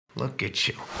Look at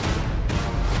you.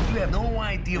 You have no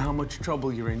idea how much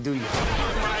trouble you're in, do you?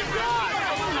 Oh, my God!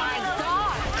 Oh, my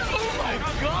God! Oh, my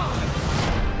God!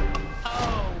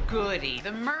 Oh, goody.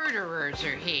 The murderers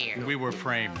are here. We were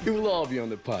framed. It will all be on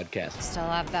the podcast. Still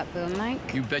have that boom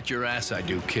mic? You bet your ass I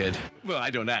do, kid. Well, I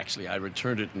don't actually. I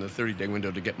returned it in the 30-day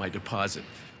window to get my deposit.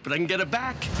 But I can get it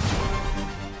back.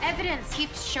 Evidence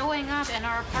keeps showing up in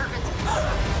our apartments.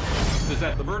 Is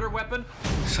that the murder weapon?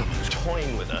 Someone's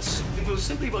toying with us. If it was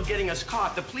simply about getting us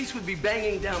caught, the police would be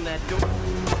banging down that door.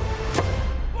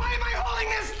 Why am I holding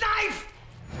this knife?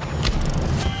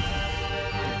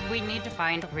 We need to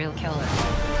find the real killer.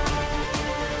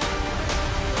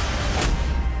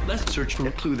 Let's search for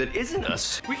a clue that isn't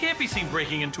us. We can't be seen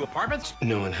breaking into apartments.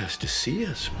 No one has to see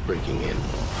us breaking in.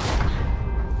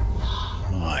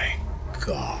 My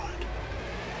God.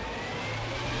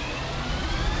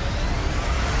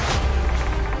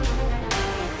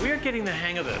 We're getting the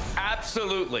hang of this.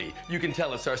 Absolutely. You can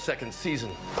tell it's our second season.